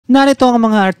Narito ang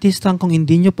mga artistang kung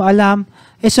hindi nyo pa alam,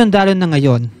 ay sundalo na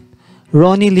ngayon.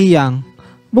 Ronnie Liang.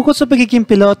 Bukod sa pagiging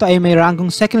piloto ay may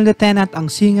ranggong second lieutenant ang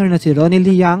singer na si Ronnie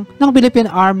Liang ng Philippine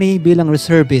Army bilang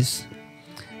reservist.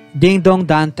 Ding Dong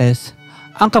Dantes.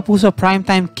 Ang kapuso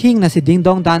primetime king na si Ding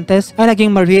Dong Dantes ay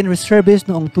naging Marine Reservist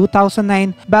noong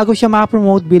 2009 bago siya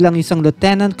ma-promote bilang isang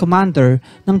Lieutenant Commander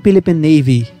ng Philippine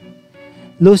Navy.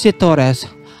 Lucy Torres.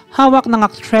 Hawak ng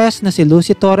actress na si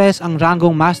Lucy Torres ang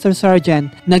ranggong Master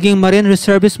Sergeant, naging Marine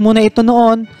Reservist muna ito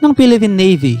noon ng Philippine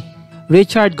Navy.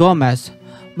 Richard Gomez.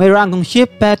 May ranggong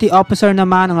Ship Petty Officer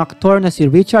naman ang aktor na si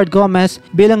Richard Gomez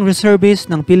bilang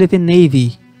Reservist ng Philippine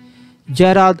Navy.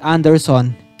 Gerald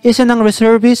Anderson. Isa ng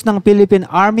Reservist ng Philippine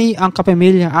Army ang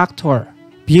kapamilya actor.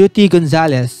 Beauty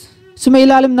Gonzales.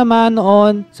 Sumailalim naman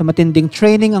noon sa matinding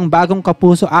training ang bagong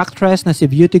kapuso actress na si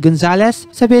Beauty Gonzales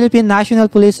sa Philippine National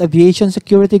Police Aviation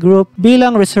Security Group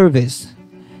bilang reservist.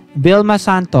 Vilma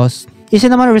Santos. Isa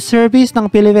naman reservist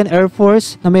ng Philippine Air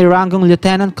Force na may ranggong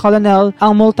Lieutenant Colonel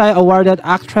ang multi-awarded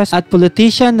actress at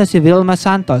politician na si Vilma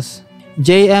Santos.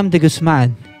 J.M. De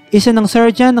Guzman. Isa ng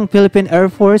surgeon ng Philippine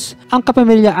Air Force ang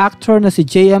kapamilya actor na si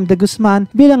J.M. De Guzman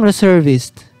bilang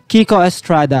reservist. Kiko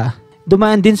Estrada.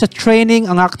 Dumaan din sa training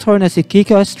ang aktor na si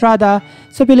Kiko Estrada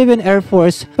sa Philippine Air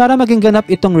Force para maging ganap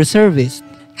itong reservist.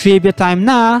 Trivia time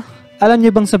na! Alam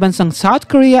niyo bang sa bansang South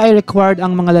Korea ay required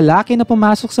ang mga lalaki na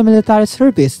pumasok sa military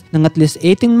service ng at least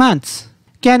 18 months?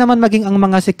 Kaya naman maging ang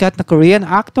mga sikat na Korean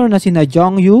actor na sina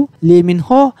Jong Yoo, Lee Min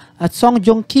Ho at Song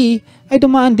Joong Ki ay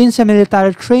dumaan din sa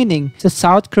military training sa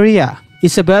South Korea.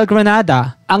 Isabel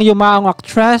Granada. Ang yumaong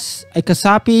actress ay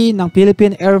kasapi ng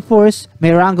Philippine Air Force,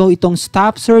 may rango itong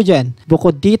staff surgeon.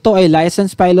 Bukod dito ay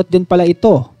licensed pilot din pala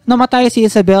ito. Namatay si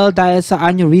Isabel dahil sa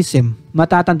aneurysm.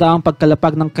 Matatanda ang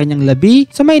pagkalapag ng kanyang labi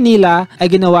sa Maynila ay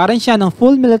ginawa rin siya ng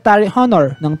full military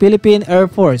honor ng Philippine Air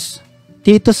Force.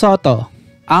 Tito Soto.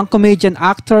 Ang comedian,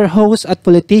 actor, host at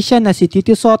politician na si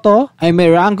Tito Soto ay may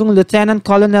ranggong Lieutenant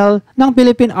Colonel ng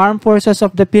Philippine Armed Forces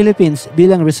of the Philippines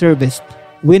bilang reservist.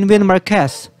 Winwin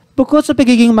Marquez. Bukod sa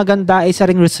pagiging maganda ay isa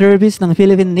ring reservist ng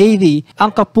Philippine Navy ang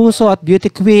kapuso at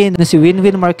beauty queen na si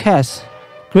Winwin Marquez.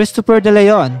 Christopher De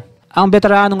Leon. Ang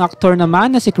veteranong aktor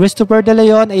naman na si Christopher De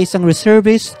Leon ay isang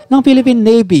reservist ng Philippine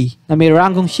Navy na may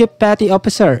ranggong Ship Petty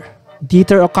Officer.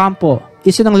 Dieter Ocampo.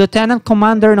 Isa ng Lieutenant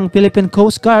Commander ng Philippine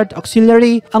Coast Guard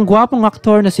Auxiliary ang gwapong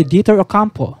aktor na si Dieter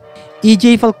Ocampo.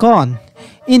 E.J. Falcon.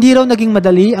 Hindi raw naging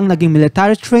madali ang naging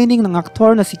military training ng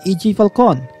aktor na si E.J.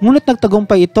 Falcon, ngunit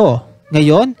nagtagumpay ito.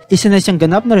 Ngayon, isa na siyang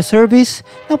ganap na reservist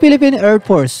ng Philippine Air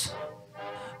Force.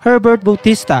 Herbert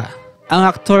Bautista. Ang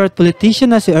aktor at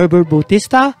politician na si Herbert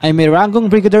Bautista ay may ranggong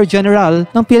Brigadier General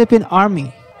ng Philippine Army.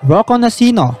 Rocco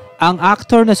Nacino. Ang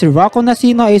aktor na si Rocco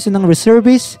Nacino ay isa ng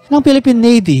reservist ng Philippine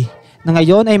Navy na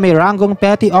ngayon ay may ranggong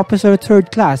Petty Officer 3rd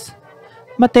Class.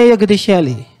 Mateo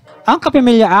Godicelli. Ang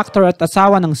kapamilya actor at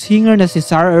asawa ng singer na si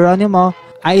Sarah Geronimo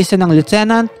ay isa ng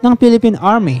lieutenant ng Philippine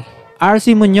Army.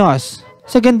 R.C. Munoz.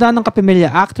 Sa ganda ng kapamilya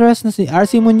actress na si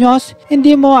R.C. Munoz,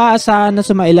 hindi mo aasahan na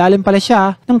sumailalim pala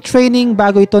siya ng training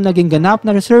bago ito naging ganap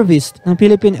na reservist ng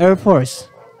Philippine Air Force.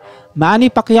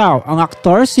 Manny Pacquiao. Ang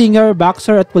aktor, singer,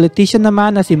 boxer at politician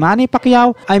naman na si Manny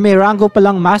Pacquiao ay may rango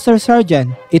palang Master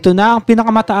Sergeant. Ito na ang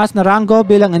pinakamataas na rango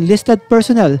bilang enlisted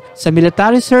personnel sa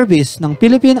military service ng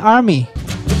Philippine Army.